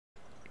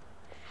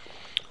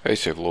Hey,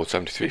 so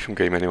Lord73 from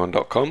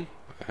GameAnyone.com.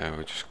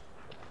 We're just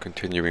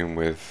continuing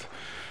with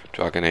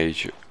Dragon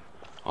Age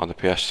on the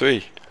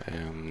PS3.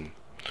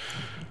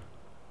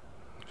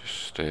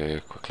 Just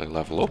quickly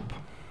level up.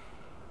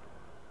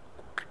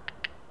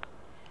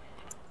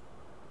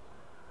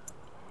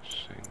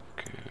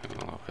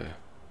 I think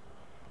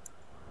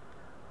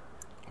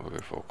I'll go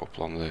for a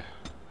couple on the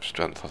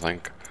strength, I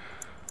think.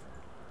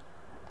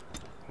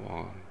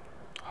 One,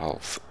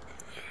 health.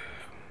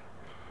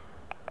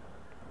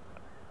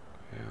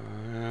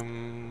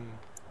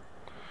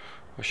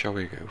 What shall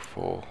we go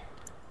for?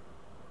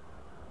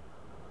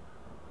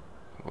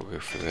 We'll go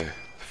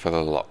for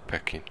the lock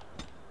picking.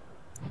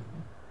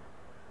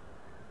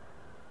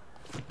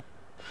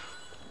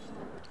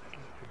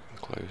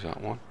 Close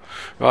that one.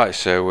 Right,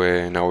 so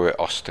now we're at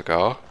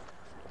Ostagar,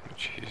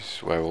 which is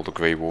where all the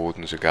Grey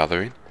Wardens are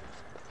gathering.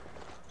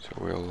 So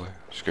we'll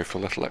just go for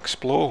a little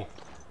explore.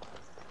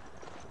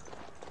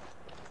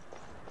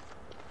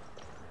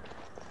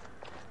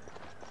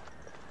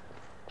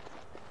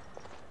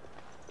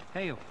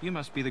 Hail, you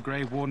must be the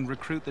Grey Warden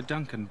recruit that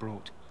Duncan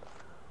brought.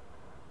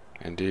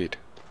 Indeed.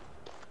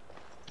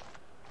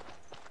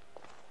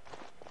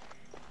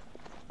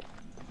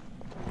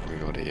 What have we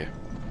got here?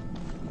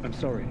 I'm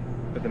sorry,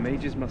 but the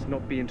mages must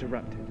not be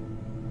interrupted.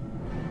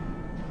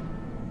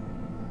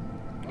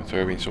 I'll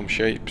throw in some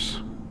shapes.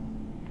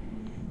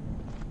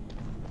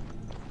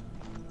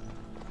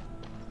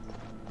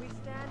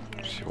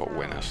 See what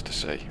Wynne has to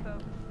say.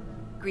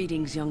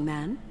 Greetings, young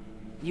man.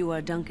 You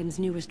are Duncan's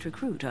newest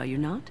recruit, are you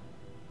not?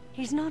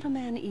 He's not a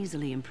man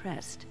easily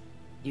impressed.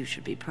 You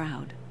should be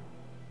proud.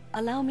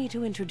 Allow me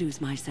to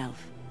introduce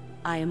myself.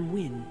 I am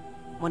Wynne,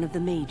 one of the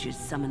mages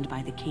summoned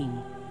by the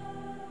king.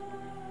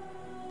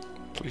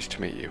 Pleased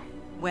to meet you.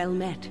 Well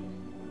met,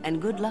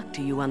 and good luck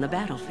to you on the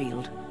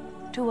battlefield.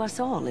 To us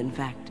all, in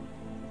fact.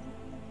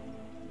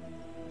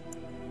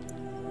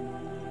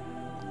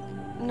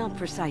 Not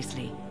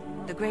precisely.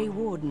 The Grey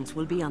Wardens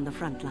will be on the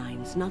front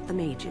lines, not the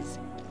mages.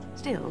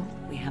 Still,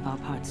 we have our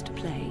parts to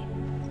play.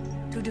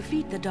 To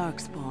defeat the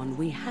Darkspawn,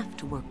 we have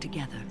to work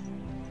together.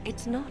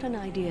 It's not an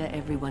idea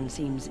everyone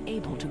seems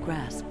able to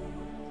grasp.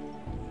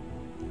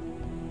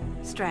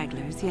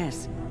 Stragglers,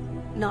 yes.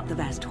 Not the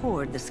vast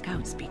horde the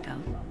scouts speak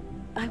of.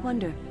 I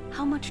wonder,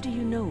 how much do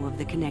you know of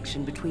the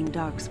connection between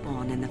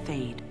Darkspawn and the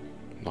Fade?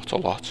 Not a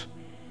lot.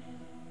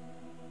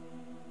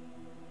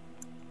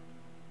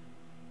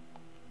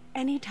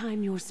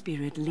 Anytime your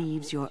spirit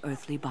leaves your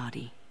earthly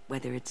body,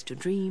 whether it's to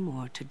dream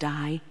or to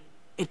die,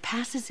 it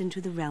passes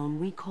into the realm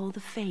we call the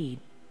Fade.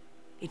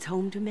 It's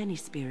home to many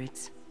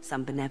spirits,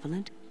 some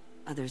benevolent,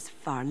 others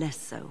far less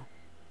so.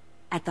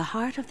 At the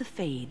heart of the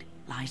Fade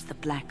lies the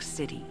Black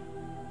City.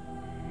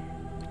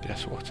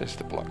 Yes, what is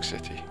the Black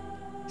City?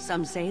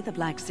 Some say the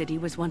Black City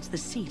was once the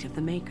seat of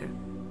the Maker.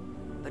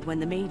 But when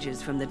the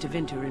mages from the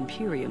Tevinter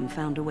Imperium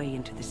found a way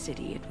into the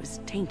city, it was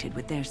tainted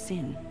with their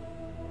sin.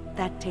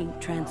 That taint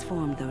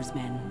transformed those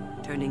men,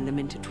 turning them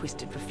into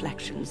twisted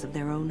reflections of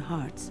their own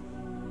hearts.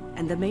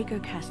 And the Maker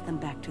cast them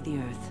back to the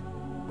Earth,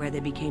 where they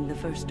became the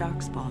first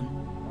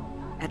Darkspawn.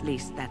 At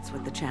least that's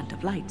what the Chant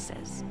of Light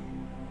says.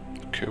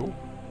 Cool.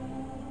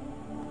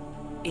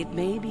 It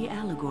may be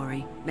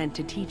allegory, meant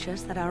to teach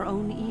us that our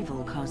own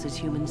evil causes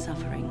human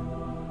suffering.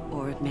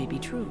 Or it may be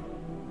true.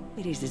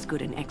 It is as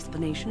good an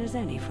explanation as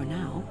any for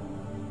now.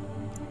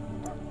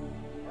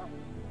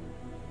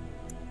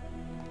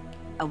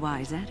 A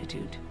wise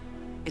attitude.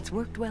 It's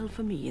worked well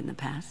for me in the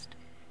past.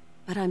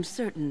 But I'm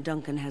certain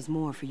Duncan has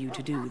more for you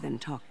to do than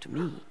talk to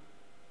me.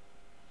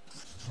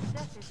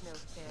 Death is no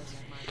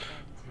failure, my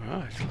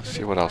friend. Right, let's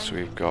see what else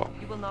we've got.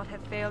 You will not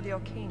have failed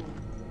your king.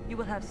 You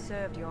will have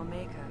served your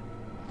Maker.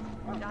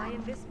 Die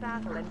in this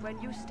battle, and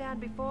when you stand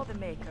before the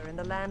Maker in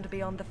the land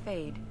beyond the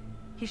Fade,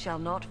 he shall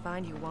not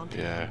find you wanting.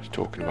 Yeah,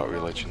 talking about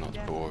religion, that's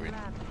boring.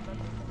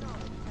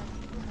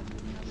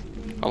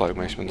 Hello,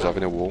 Maceman's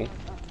having a wall.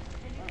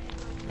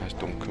 There's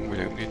Duncan, we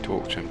don't need to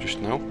talk to him just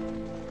now.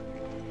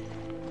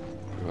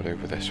 We've got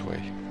over this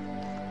way.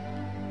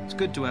 It's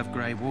good to have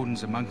Grey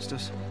Wardens amongst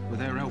us. With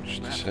their help,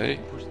 Just to say.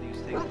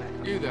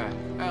 You there,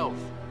 elf.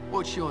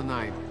 What's your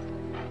name?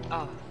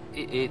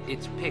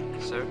 It's Pick,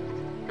 sir.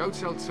 Go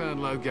tell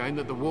Turnlow Game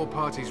that the war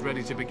party's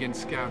ready to begin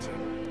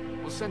scouting.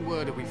 We'll send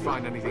word if we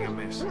find anything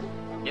amiss.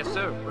 Yes,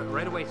 sir.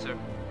 Right away, sir.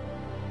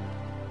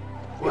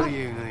 What do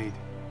you need?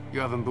 You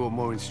haven't brought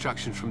more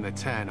instructions from the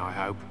town, I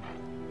hope.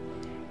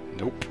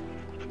 Nope.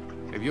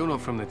 If you're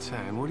not from the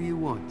town, what do you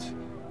want?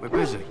 We're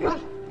busy.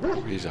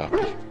 He's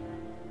happy.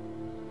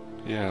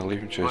 Yeah, I'll leave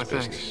him to My his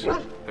thanks.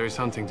 business. There is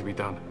hunting to be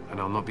done, and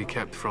I'll not be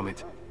kept from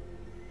it.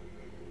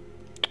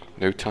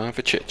 No time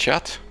for chit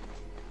chat.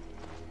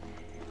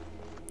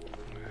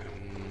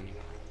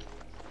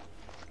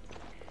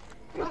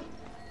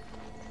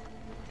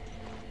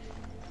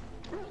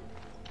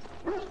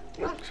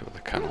 See what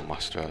the Kennel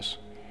Master has.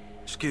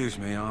 Excuse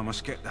me, I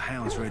must get the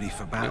hounds ready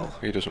for battle. No,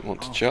 he doesn't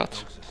want to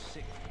chat.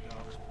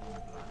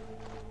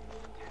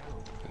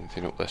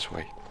 Anything up this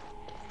way?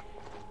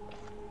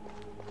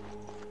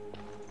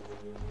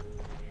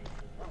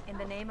 In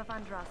the name name of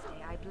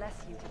Andraste, I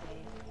bless you today.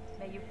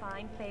 May you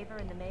find favor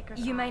in the Maker's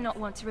You may eyes. not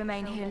want to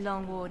remain here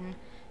long, Warden.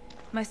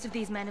 Most of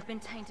these men have been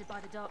tainted by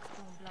the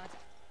Darkspawn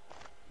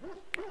blood.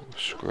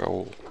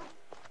 Scroll.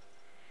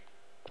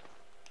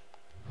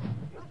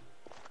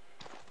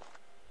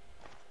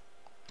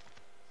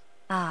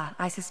 Ah,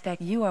 I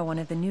suspect you are one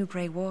of the new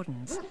Grey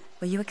Wardens.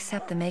 Will you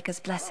accept the Maker's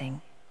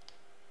blessing?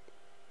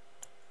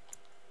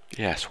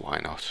 Yes, why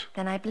not?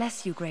 Then I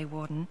bless you, Grey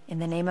Warden, in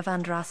the name of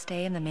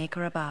Andraste and the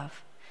Maker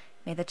above.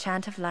 May the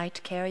chant of light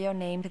carry your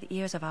name to the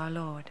ears of our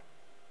Lord.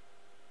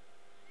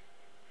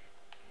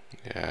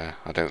 Yeah,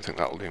 I don't think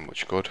that'll do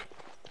much good.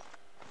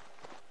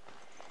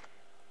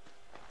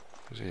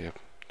 Is here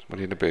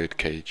somebody in a bird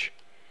cage?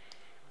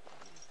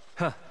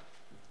 Huh.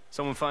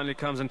 Someone finally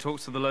comes and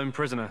talks to the lone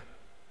prisoner.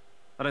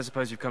 I don't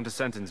suppose you've come to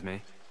sentence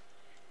me?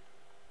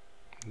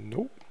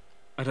 Nope.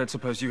 I don't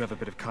suppose you have a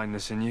bit of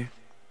kindness in you?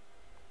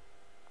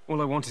 All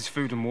I want is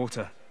food and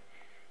water.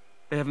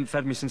 They haven't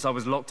fed me since I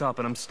was locked up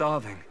and I'm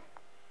starving.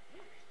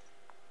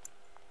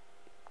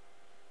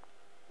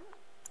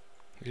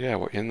 Yeah,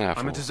 what you in there for?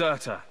 I'm a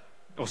deserter.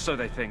 Or so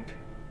they think.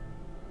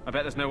 I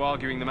bet there's no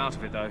arguing them out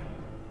of it, though.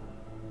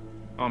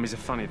 Armies are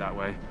funny that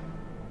way.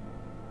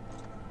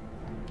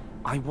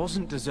 I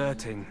wasn't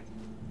deserting.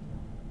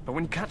 But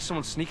when you catch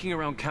someone sneaking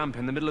around camp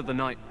in the middle of the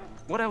night,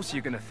 what else are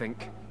you gonna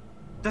think?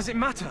 Does it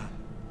matter?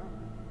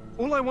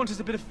 All I want is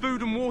a bit of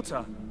food and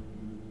water.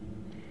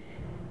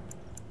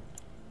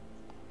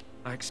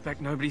 I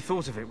expect nobody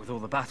thought of it with all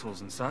the battles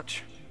and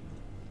such.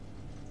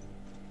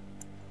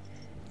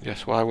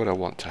 Yes, why would I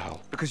want to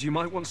help? Because you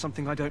might want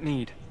something I don't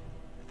need.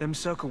 Them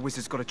circle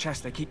wizards got a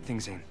chest they keep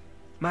things in.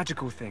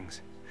 Magical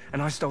things.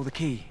 And I stole the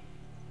key.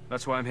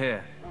 That's why I'm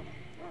here.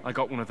 I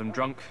got one of them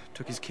drunk,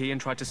 took his key and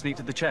tried to sneak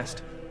to the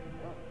chest.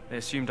 They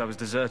assumed I was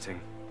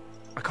deserting.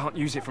 I can't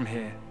use it from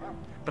here.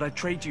 But I'd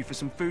trade you for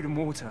some food and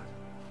water.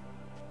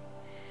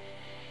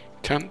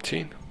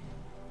 Tempting.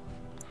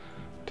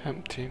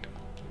 Tempting.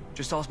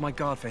 Just ask my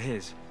guard for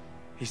his.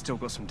 He's still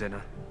got some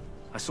dinner.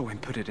 I saw him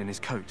put it in his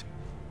coat.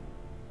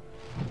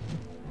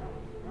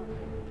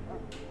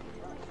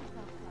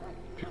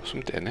 You got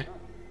some dinner?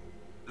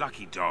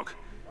 Lucky dog.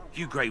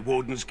 You Grey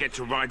Wardens get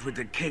to ride with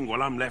the king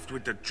while I'm left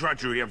with the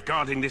drudgery of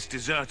guarding this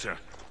deserter.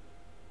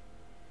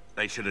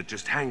 They should have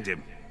just hanged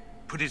him.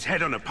 Put his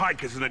head on a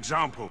pike as an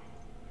example.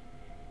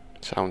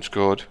 Sounds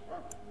good.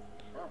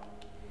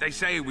 They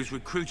say he was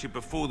recruited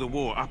before the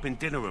war up in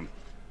Dinnerham.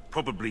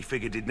 Probably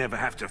figured he'd never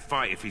have to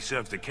fight if he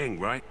served the king,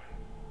 right?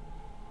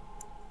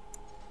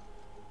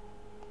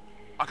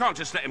 I can't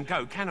just let him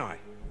go, can I?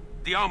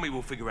 The army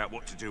will figure out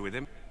what to do with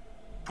him.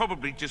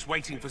 Probably just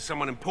waiting for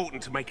someone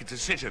important to make a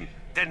decision.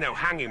 Then they'll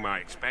hang him, I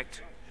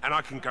expect. And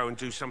I can go and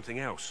do something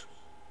else.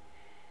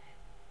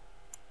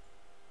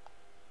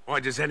 Why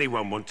does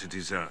anyone want to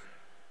desert?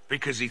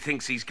 Because he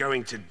thinks he's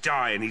going to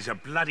die and he's a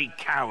bloody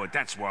coward,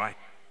 that's why.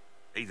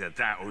 Either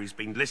that or he's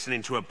been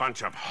listening to a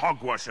bunch of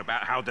hogwash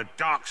about how the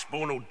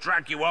Darkspawn will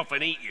drag you off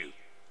and eat you.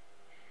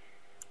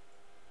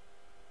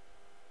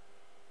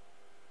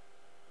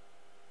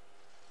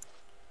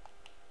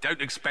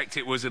 Don't expect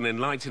it was an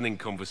enlightening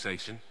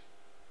conversation.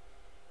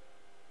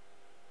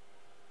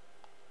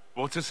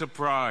 What a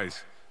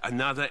surprise.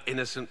 Another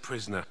innocent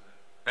prisoner.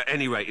 At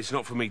any rate, it's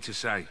not for me to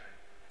say.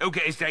 He'll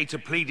get his day to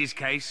plead his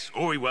case,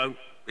 or he won't.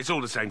 It's all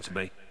the same to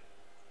me.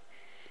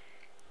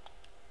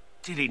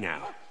 Did he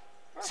now?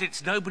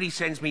 Since nobody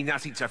sends me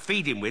nothing to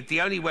feed him with,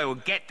 the only way we'll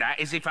get that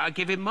is if I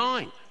give him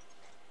mine.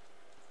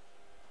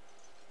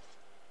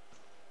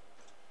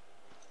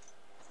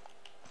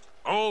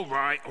 All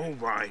right, all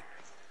right.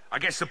 I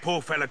guess the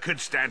poor fella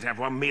could stand to have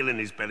one meal in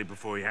his belly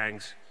before he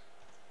hangs.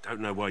 Don't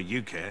know why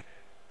you care.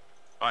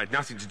 I had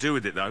nothing to do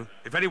with it, though.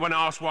 If anyone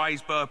asks why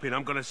he's burping,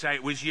 I'm gonna say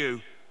it was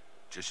you.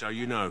 Just so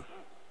you know.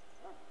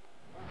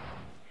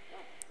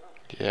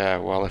 Yeah,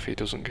 well, if he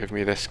doesn't give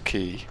me this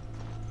key,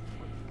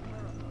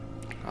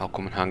 I'll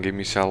come and hang him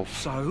myself.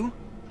 So?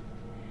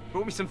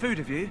 Brought me some food,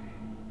 have you?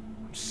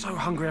 I'm so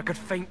hungry I could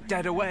faint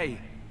dead away.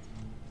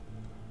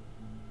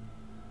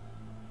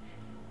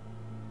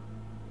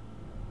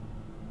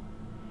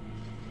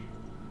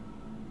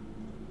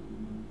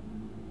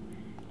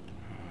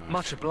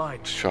 Much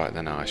obliged. Let's try it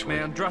the nice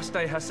May way.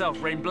 Andraste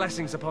herself rain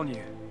blessings upon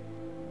you.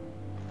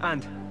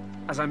 And,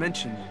 as I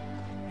mentioned,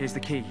 here's the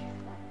key.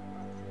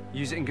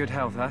 Use it in good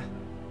health, huh?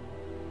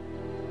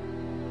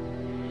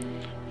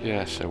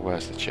 Yeah, so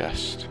where's the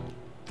chest?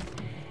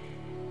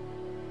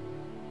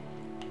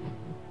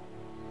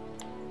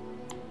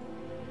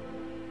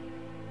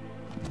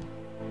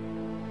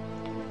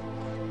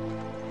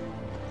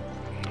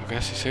 I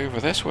guess it's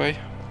over this way.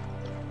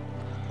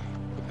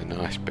 With a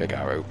nice big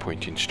arrow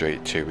pointing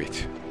straight to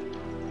it.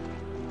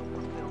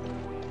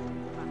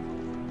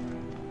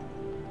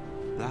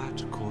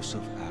 That course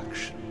of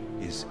action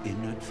is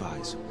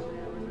inadvisable.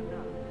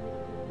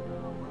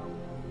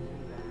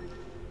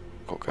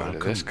 Got going to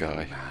this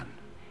guy. Man.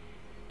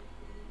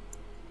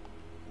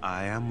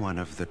 I am one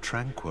of the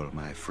tranquil,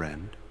 my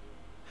friend.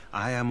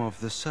 I am of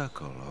the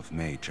circle of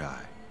Magi.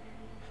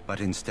 But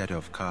instead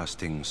of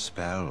casting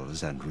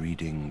spells and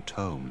reading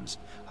tomes,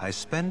 I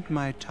spend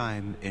my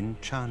time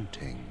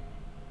enchanting.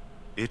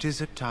 It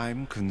is a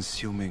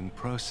time-consuming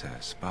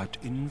process, but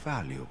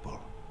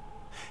invaluable.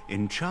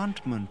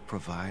 Enchantment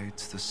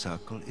provides the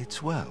circle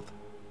its wealth.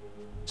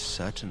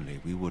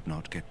 Certainly we would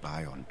not get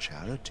by on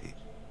charity.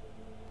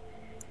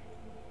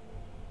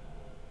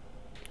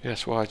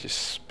 Yes, why do you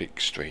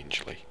speak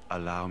strangely?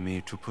 Allow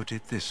me to put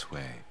it this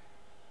way.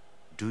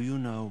 Do you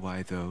know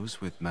why those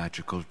with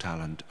magical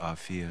talent are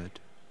feared?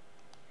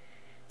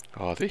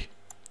 Are they?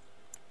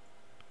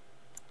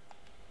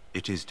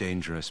 It is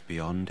dangerous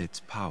beyond its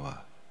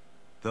power.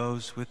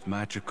 Those with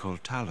magical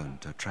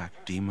talent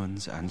attract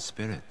demons and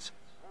spirits.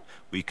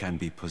 We can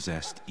be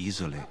possessed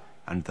easily,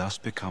 and thus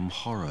become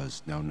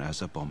horrors known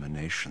as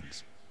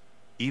abominations.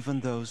 Even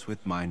those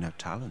with minor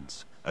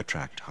talents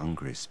attract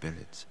hungry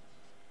spirits.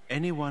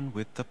 Anyone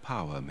with the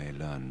power may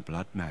learn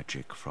blood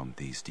magic from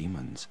these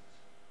demons.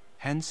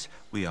 Hence,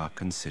 we are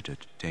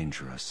considered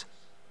dangerous.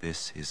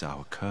 This is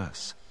our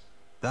curse.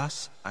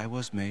 Thus, I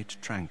was made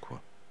tranquil,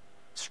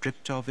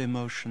 stripped of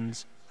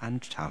emotions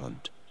and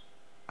talent.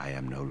 I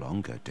am no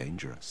longer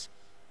dangerous.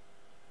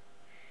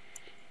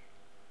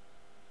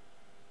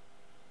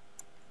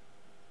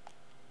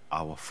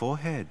 Our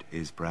forehead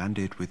is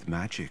branded with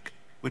magic,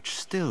 which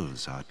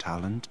stills our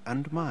talent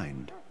and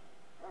mind.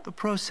 The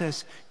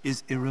process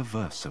is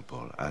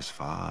irreversible as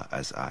far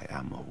as I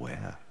am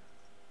aware.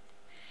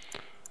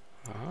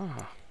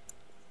 Ah.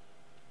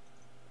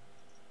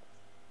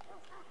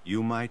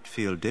 You might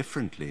feel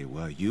differently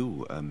were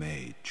you a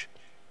mage.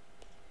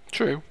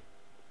 True.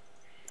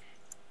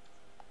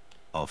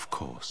 Of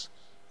course.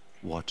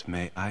 What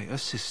may I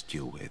assist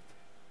you with?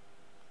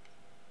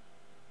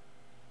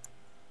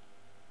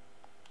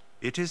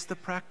 It is the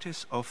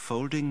practice of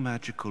folding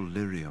magical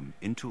lyrium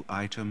into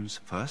items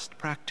first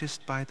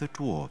practiced by the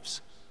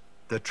dwarves.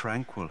 The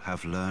Tranquil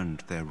have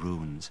learned their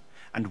runes,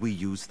 and we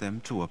use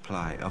them to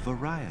apply a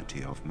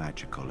variety of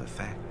magical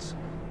effects.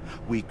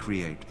 We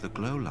create the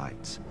glow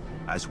lights,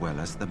 as well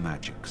as the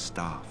magic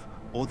staff,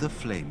 or the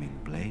flaming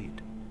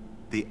blade.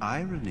 The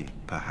irony,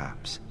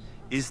 perhaps,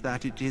 is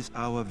that it is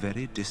our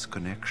very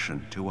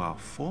disconnection to our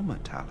former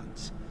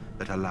talents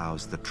that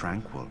allows the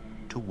Tranquil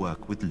to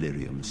work with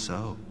lyrium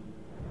so.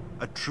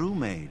 A true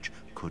mage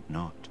could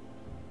not.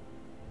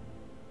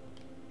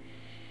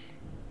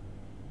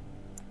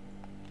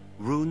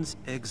 Runes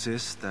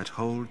exist that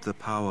hold the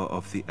power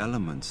of the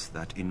elements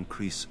that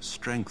increase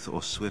strength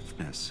or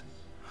swiftness.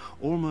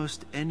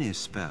 Almost any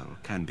spell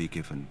can be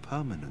given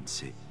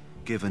permanency,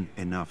 given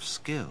enough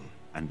skill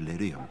and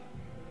lyrium.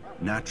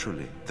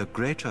 Naturally, the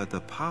greater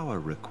the power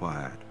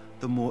required,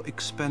 the more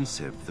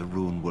expensive the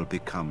rune will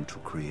become to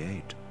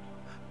create.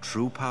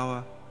 True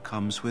power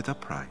comes with a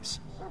price,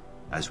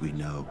 as we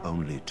know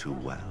only too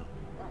well.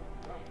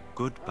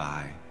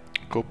 Goodbye.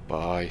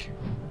 Goodbye.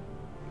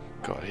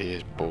 God, he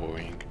is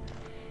boring.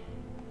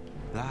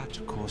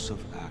 That course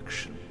of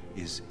action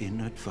is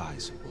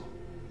inadvisable.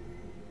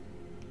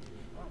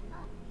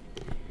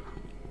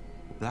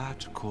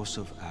 That course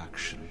of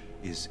action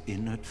is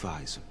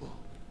inadvisable.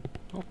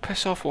 Oh,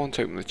 piss off, I want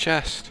to open the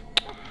chest.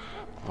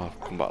 I'll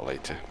come back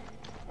later.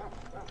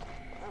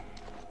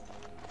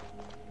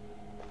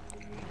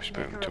 We're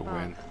expecting to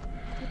win.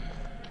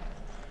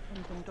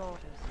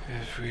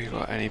 Have we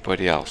got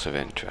anybody else of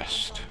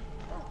interest?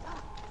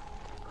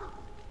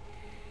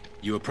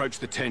 You approach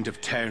the tent of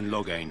Tairn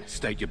Loghain.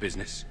 State your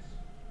business.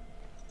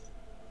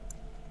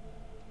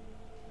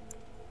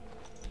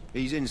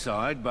 He's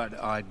inside,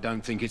 but I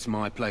don't think it's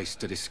my place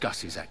to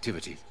discuss his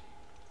activities.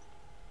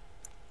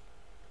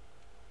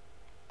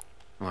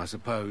 I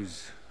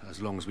suppose,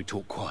 as long as we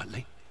talk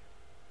quietly.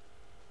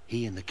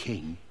 He and the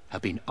king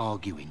have been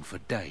arguing for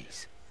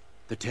days.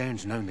 The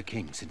Tairn's known the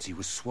king since he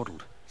was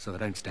swaddled, so they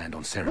don't stand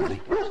on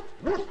ceremony.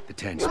 The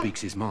Tairn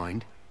speaks his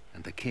mind,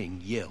 and the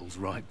king yells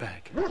right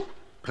back.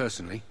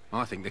 Personally,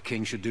 I think the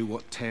king should do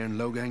what Tairn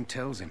Loghain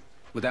tells him.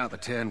 Without the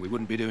Tairn, we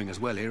wouldn't be doing as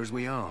well here as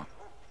we are.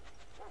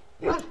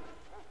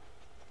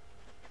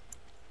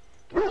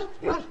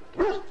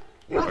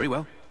 Very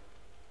well.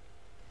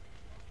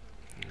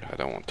 I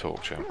don't want to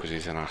talk to him because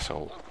he's an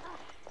asshole.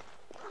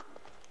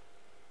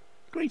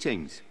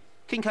 Greetings.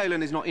 King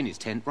Cailan is not in his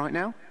tent right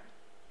now?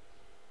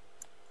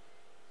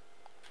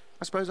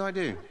 I suppose I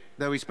do,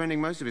 though he's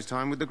spending most of his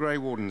time with the Grey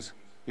Wardens.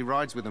 He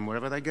rides with them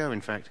wherever they go, in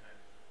fact.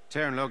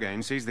 Tairn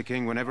Loghain sees the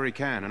king whenever he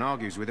can and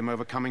argues with him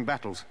over coming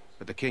battles,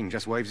 but the king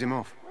just waves him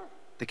off.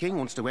 The king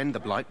wants to end the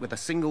Blight with a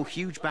single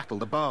huge battle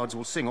the bards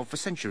will sing of for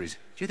centuries.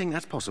 Do you think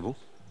that's possible?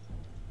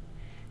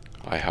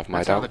 I have my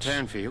doubts. That's how the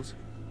Tairn feels.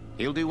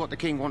 He'll do what the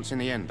king wants in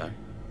the end, though.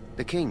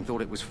 The king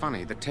thought it was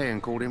funny that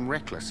Tairn called him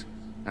reckless,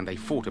 and they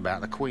fought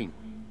about the queen.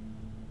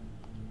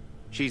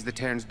 She's the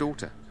Tairn's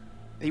daughter.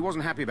 He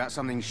wasn't happy about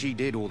something she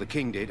did or the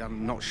king did,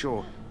 I'm not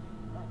sure.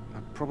 I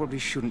probably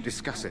shouldn't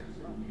discuss it.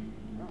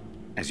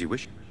 As you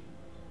wish.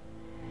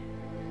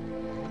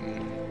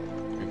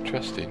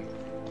 Interesting.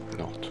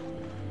 Not.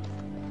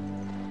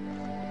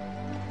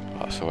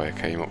 That's the way I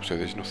came up, so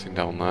there's nothing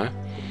down there.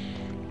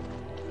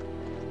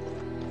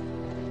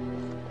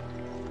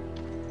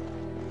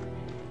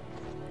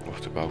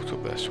 about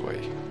up this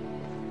way.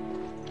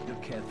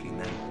 Look carefully,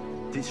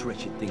 man. This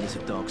wretched thing is a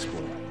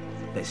darkspawn.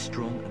 They're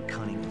strong and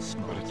cunning and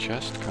smart. Got a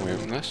chest. Can we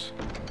open this?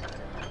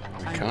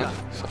 We can.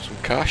 Let's have some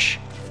cash.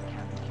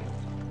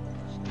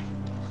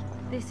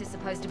 This is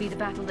supposed to be the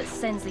battle that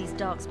sends these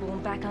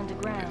darkspawn back I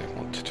underground. don't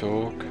want to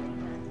talk.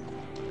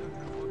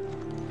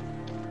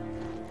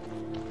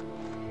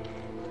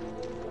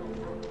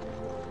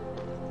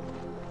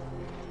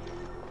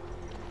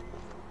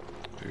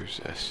 Who's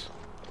this?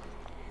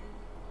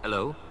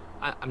 Hello?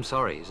 I'm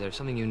sorry, is there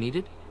something you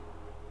needed?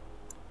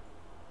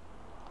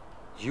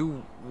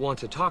 You want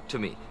to talk to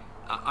me?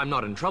 I'm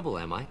not in trouble,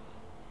 am I?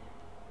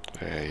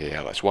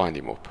 Yeah, let's wind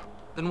him up.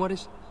 Then what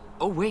is...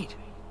 Oh, wait.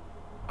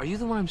 Are you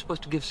the one I'm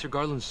supposed to give Sir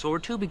Garland's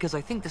sword to? Because I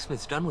think the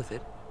smith's done with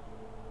it.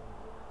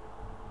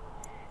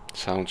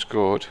 Sounds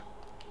good.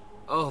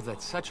 Oh,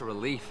 that's such a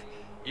relief.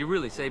 You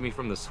really saved me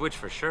from the switch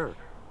for sure.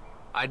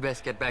 I'd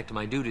best get back to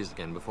my duties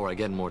again before I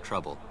get in more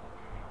trouble.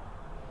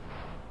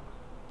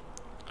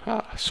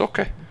 Ah,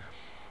 sucker.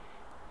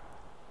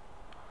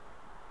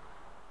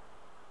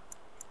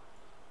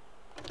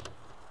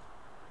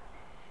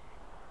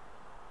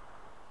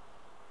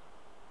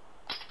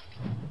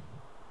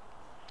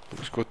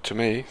 Looks good to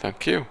me,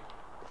 thank you.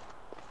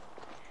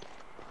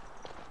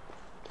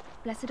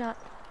 Blessed art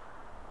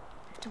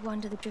to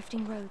wander the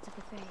drifting roads of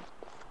the Fade.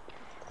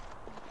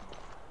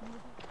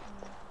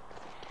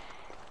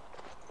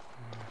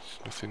 There's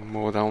nothing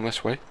more down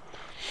this way.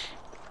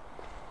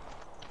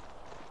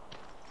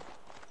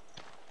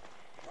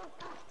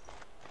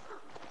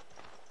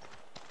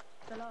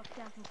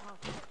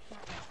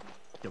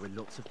 There are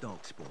lots of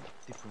darkspawn,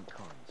 different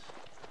kinds.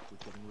 We're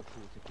getting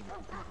reports of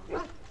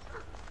things.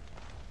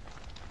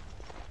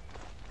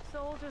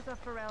 Soldiers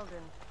of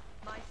Ferelden,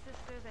 my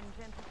sisters and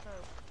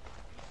gentlefolk.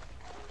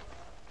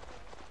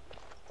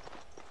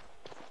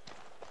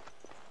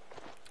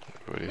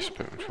 Already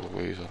spoken to all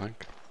these, I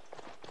think.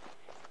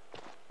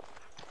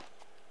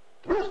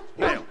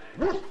 Now,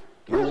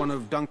 you're one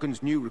of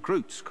Duncan's new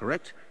recruits,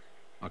 correct?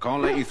 I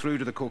can't let you through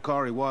to the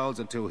Korkari Wilds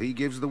until he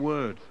gives the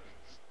word.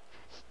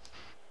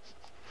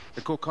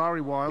 The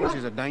Korkari Wilds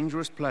is a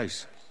dangerous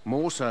place,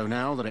 more so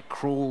now that it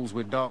crawls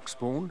with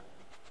darkspawn.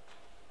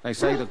 They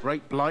say the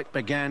Great Blight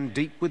began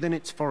deep within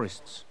its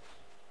forests.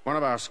 One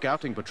of our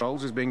scouting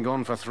patrols has been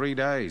gone for 3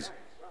 days.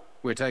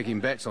 We're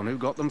taking bets on who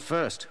got them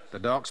first, the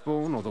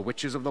darkspawn or the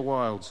Witches of the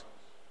Wilds.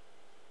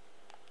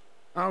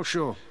 Oh,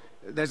 sure.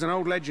 There's an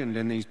old legend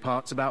in these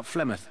parts about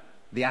Flemeth,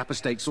 the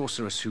apostate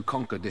sorceress who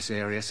conquered this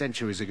area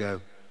centuries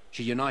ago.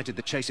 She united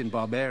the chastened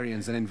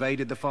barbarians and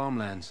invaded the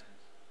farmlands.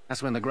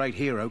 That's when the great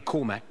hero,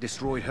 Cormac,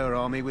 destroyed her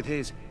army with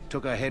his.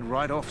 Took her head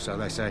right off, so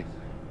they say.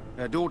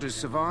 Her daughters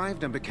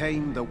survived and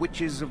became the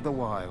Witches of the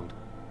Wild.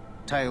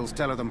 Tales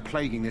tell of them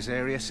plaguing this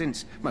area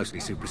since,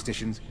 mostly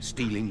superstitions,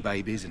 stealing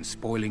babies and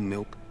spoiling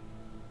milk.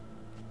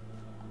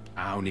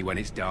 Only when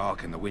it's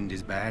dark and the wind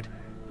is bad.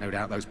 No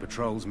doubt those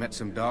patrols met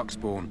some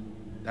darkspawn.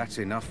 That's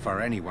enough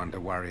for anyone to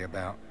worry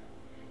about.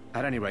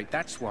 At any rate,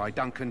 that's why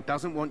Duncan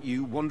doesn't want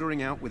you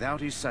wandering out without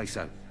his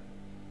say-so.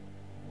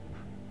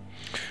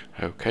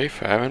 Okay,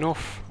 fair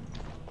enough.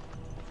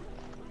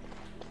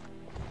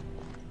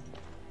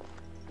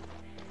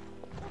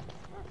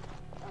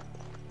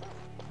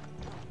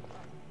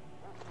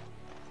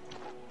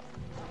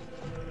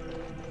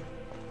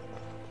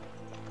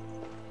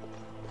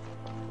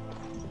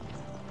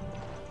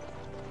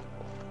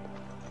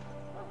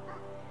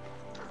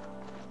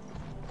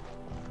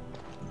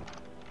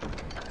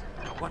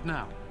 What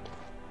now?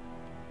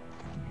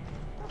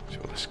 See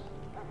what this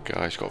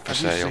guy's got for Have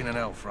sale. you seen an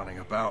elf running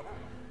about?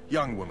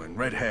 Young woman,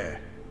 red hair,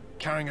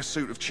 carrying a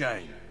suit of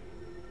chain.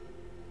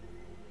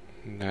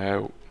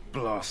 No.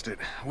 Blast it.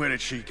 Where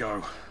did she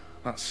go?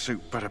 That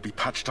suit better be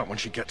patched up when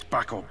she gets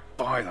back or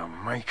by the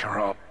maker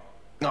up.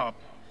 Oh,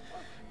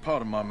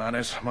 pardon my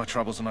manners. My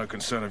troubles are no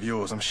concern of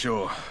yours, I'm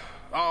sure.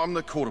 Oh, I'm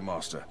the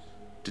quartermaster.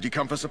 Did you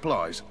come for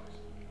supplies?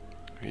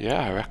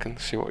 Yeah, I reckon.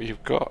 See what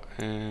you've got.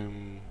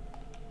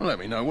 Let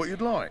me know what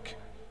you'd like.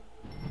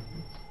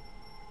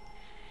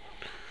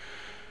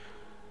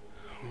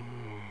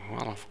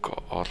 Well, I've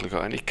hardly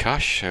got any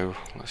cash, so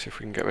let's see if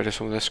we can get rid of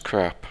some of this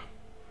crap.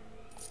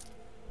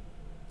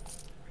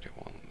 We don't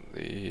want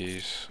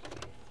these.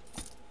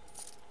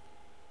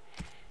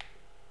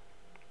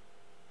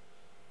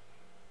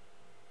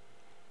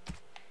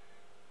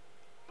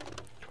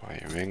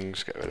 Quiet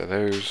rings, get rid of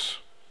those.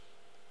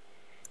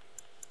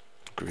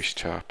 Grease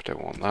trap,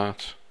 don't want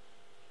that.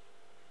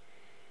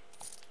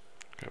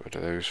 Get rid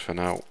of those for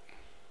now.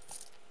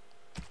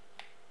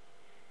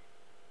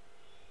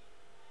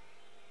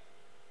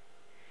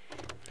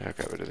 Yeah,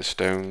 get rid of the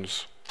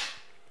stones.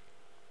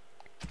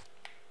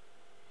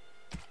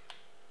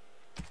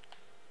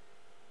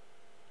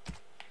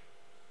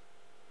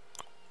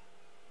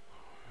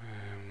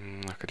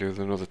 I could do with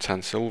another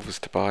 10 silvers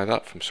to buy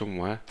that from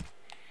somewhere.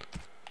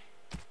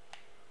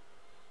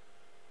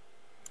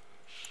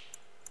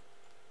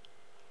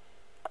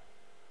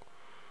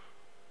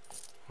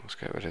 Let's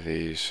get rid of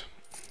these.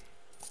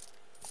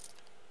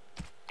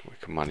 We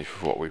can manage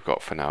with what we've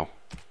got for now.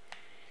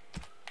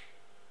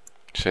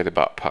 say the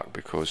backpack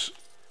because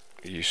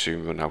you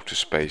soon run out of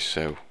space,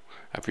 so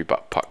every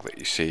backpack that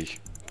you see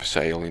for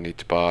sale you need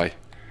to buy.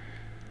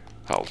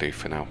 That'll do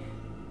for now.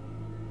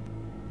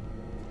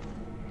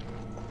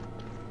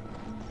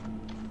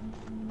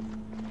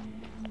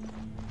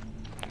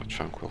 The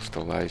tranquil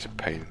still there, he's a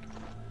pain.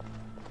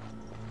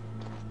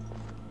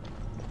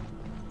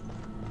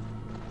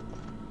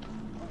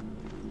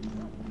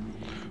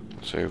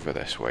 It's over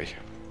this way.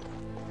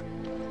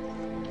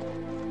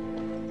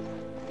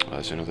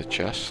 There's another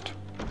chest.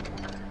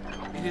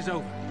 It is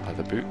over.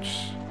 Leather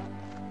boots.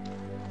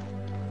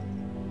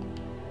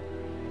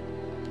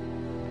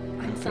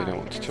 They don't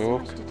want to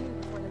talk.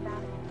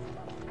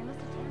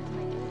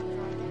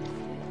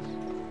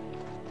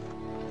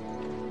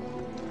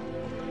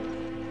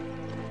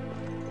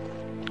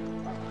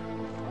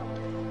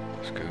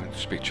 Let's go and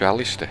speak to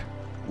Alistair.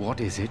 What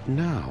is it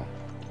now?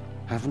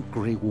 Haven't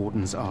Grey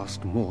Wardens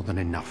asked more than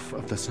enough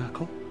of the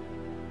Circle?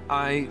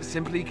 I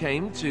simply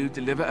came to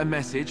deliver a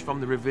message from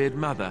the revered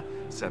mother,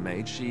 Sir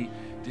Mage. She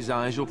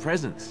desires your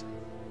presence.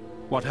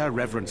 What her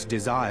reverence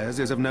desires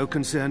is of no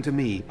concern to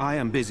me. I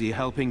am busy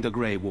helping the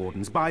Grey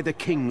Wardens, by the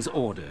King's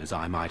orders,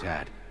 I might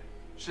add.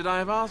 Should I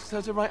have asked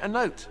her to write a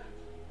note?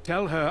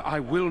 Tell her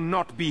I will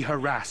not be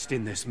harassed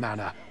in this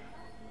manner.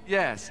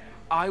 Yes,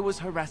 I was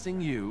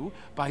harassing you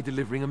by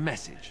delivering a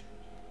message.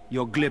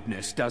 Your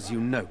glibness does you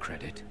no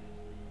credit.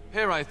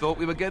 Here I thought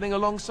we were getting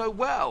along so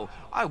well.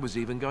 I was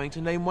even going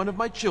to name one of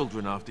my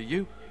children after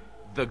you.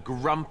 The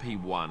Grumpy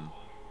One.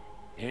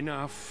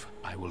 Enough.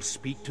 I will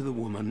speak to the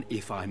woman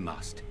if I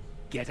must.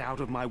 Get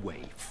out of my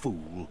way,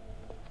 fool.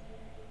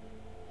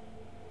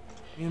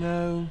 You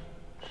know,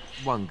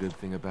 one good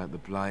thing about the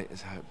Blight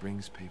is how it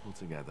brings people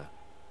together.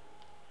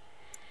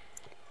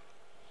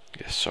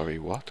 Yes, sorry,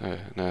 what?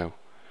 No.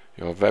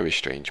 You're a very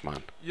strange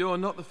man. You're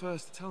not the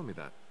first to tell me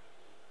that.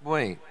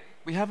 Wait,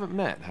 we haven't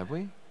met, have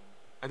we?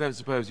 I don't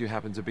suppose you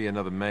happen to be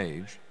another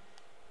mage.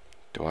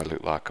 Do I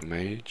look like a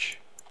mage?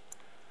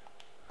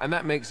 And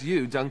that makes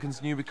you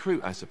Duncan's new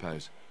recruit, I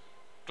suppose.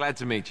 Glad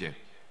to meet you.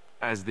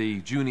 As the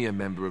junior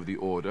member of the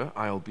Order,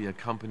 I'll be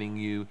accompanying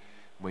you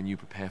when you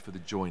prepare for the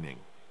joining.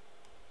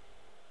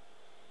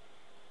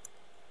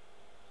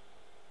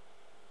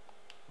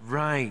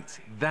 Right,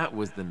 that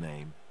was the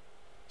name.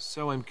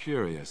 So I'm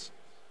curious.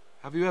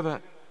 Have you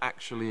ever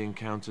actually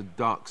encountered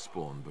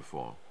Darkspawn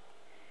before?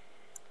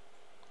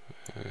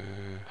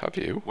 Have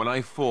you? When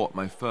I fought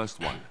my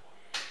first one,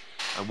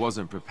 I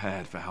wasn't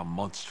prepared for how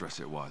monstrous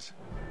it was.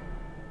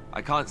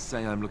 I can't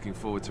say I'm looking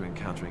forward to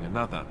encountering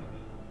another.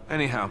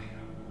 Anyhow,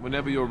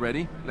 whenever you're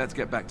ready, let's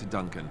get back to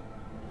Duncan.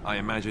 I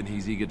imagine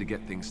he's eager to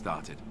get things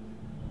started.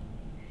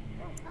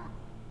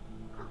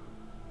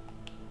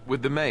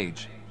 With the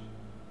mage,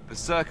 the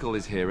Circle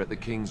is here at the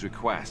King's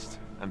request,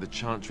 and the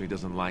Chantry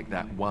doesn't like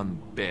that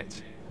one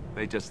bit.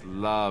 They just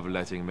love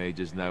letting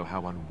mages know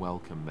how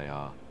unwelcome they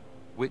are.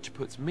 Which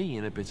puts me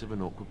in a bit of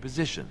an awkward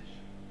position.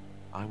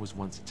 I was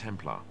once a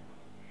Templar.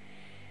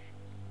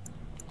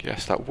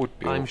 Yes, that would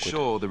be I'm awkward.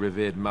 sure the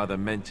revered mother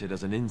meant it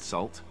as an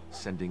insult,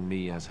 sending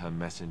me as her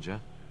messenger,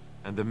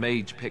 and the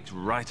mage picked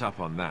right up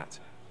on that.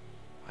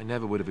 I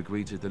never would have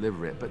agreed to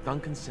deliver it, but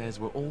Duncan says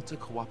we're all to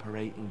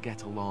cooperate and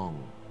get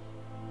along.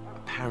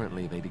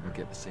 Apparently they didn't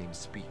get the same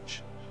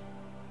speech.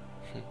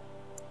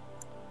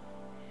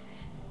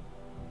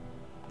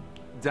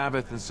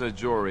 Davith and Sir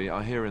Jory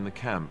are here in the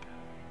camp.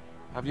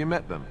 Have you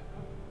met them?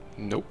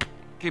 Nope.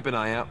 Keep an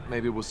eye out.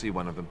 Maybe we'll see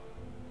one of them.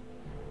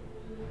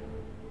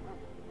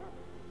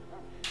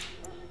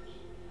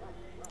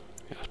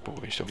 Yes,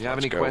 boring stuff. If you have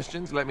any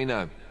questions, let me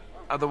know.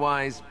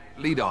 Otherwise,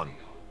 lead on.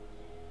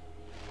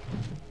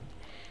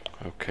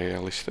 Okay,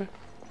 Alistair.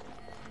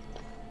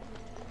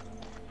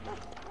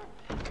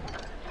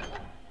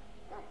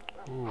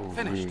 Ooh,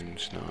 Finished.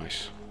 runes,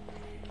 nice.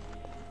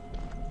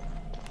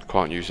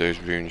 Can't use those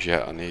runes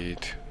yet. I need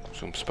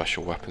some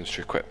special weapons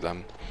to equip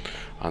them,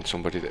 and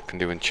somebody that can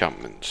do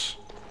enchantments.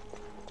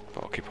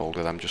 But I'll keep hold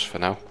of them just for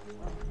now.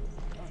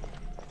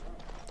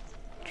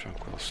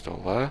 Tranquil's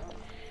still there.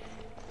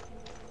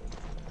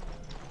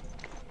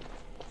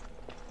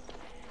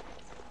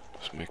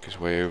 Let's make his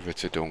way over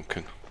to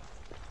Duncan.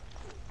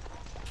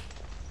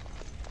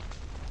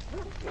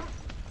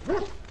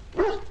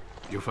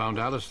 You found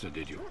Alistair,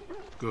 did you?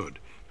 Good.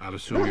 I'll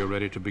assume you're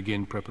ready to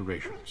begin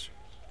preparations.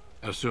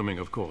 Assuming,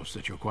 of course,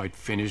 that you're quite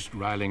finished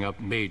riling up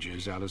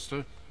mages,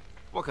 Alistair.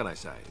 What can I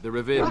say? The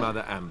revered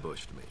mother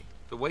ambushed me.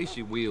 The way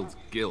she wields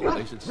guilt,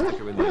 they should stick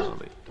her in the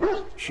army.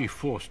 She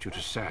forced you to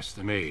sass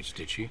the mage,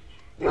 did she?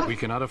 We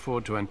cannot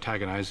afford to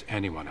antagonize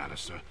anyone,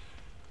 Alistair.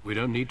 We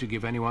don't need to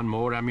give anyone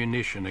more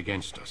ammunition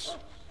against us.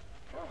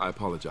 I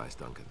apologize,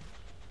 Duncan.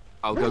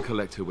 I'll go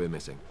collect who we're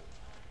missing.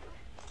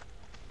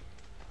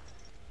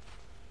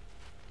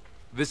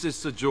 This is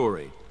Sir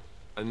Jory,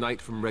 a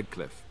knight from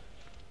Redcliffe.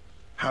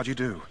 How'd you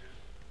do?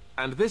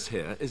 And this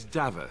here is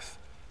Davith,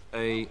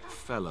 a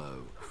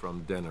fellow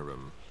from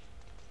Denerim.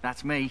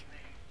 That's me.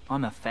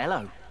 I'm a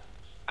fellow.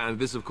 And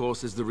this, of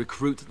course, is the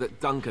recruit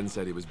that Duncan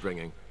said he was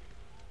bringing.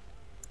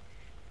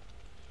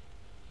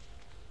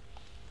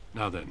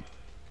 Now then,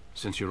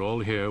 Since you're all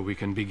here, we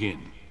can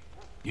begin.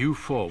 You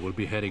four will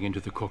be heading into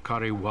the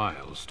Korkari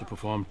Wilds to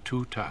perform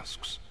 2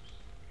 tasks.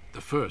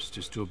 The first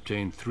is to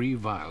obtain 3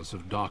 vials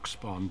of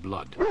Darkspawn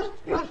blood,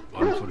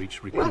 1 for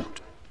each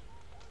recruit.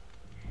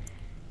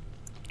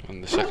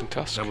 And the second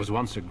task? There was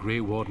once a Grey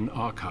Warden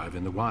archive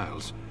in the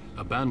wilds,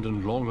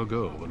 abandoned long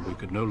ago when we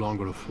could no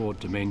longer afford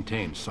to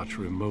maintain such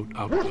remote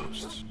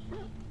outposts.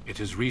 It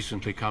has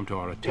recently come to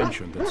our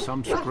attention that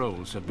some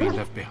scrolls have been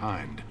left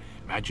behind,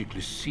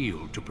 magically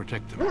sealed to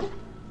protect them.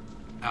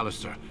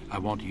 Alistair, I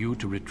want you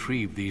to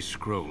retrieve these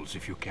scrolls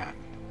if you can.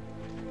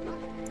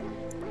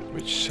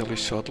 Which silly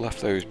sod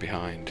left those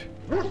behind?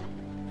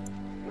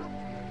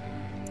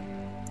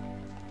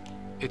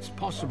 It's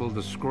possible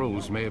the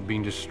scrolls may have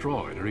been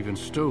destroyed or even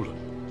stolen,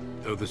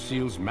 though the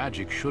seal's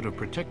magic should have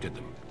protected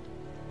them.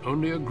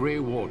 Only a Grey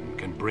Warden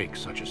can break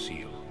such a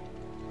seal.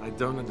 I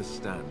don't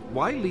understand.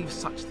 Why leave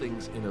such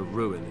things in a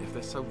ruin if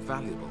they're so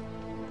valuable?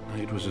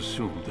 It was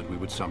assumed that we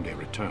would someday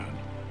return.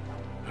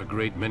 A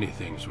great many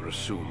things were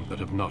assumed that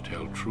have not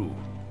held true.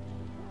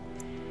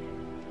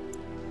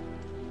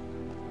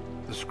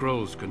 The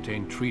scrolls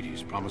contain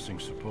treaties promising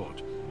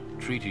support,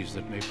 treaties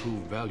that may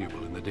prove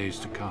valuable in the days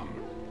to come.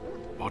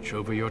 Watch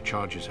over your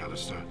charges,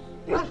 Alistair.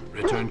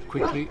 Return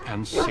quickly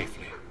and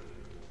safely.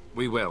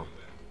 We will.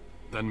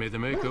 Then may the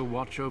Maker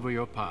watch over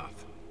your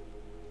path.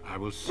 I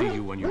will see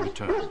you when you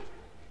return.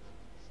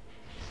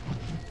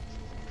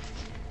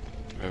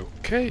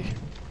 Okay.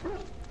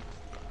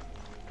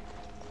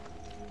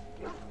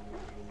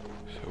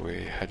 So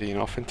we're heading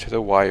off into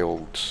the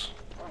wilds.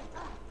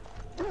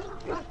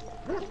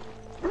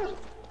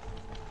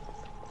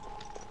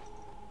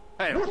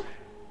 Hey,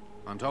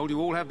 I'm told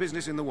you all have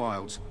business in the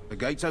wilds. The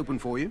gate's open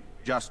for you.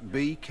 Just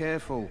be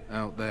careful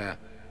out there.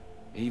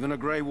 Even a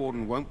Grey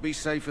Warden won't be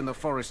safe in the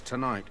forest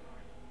tonight.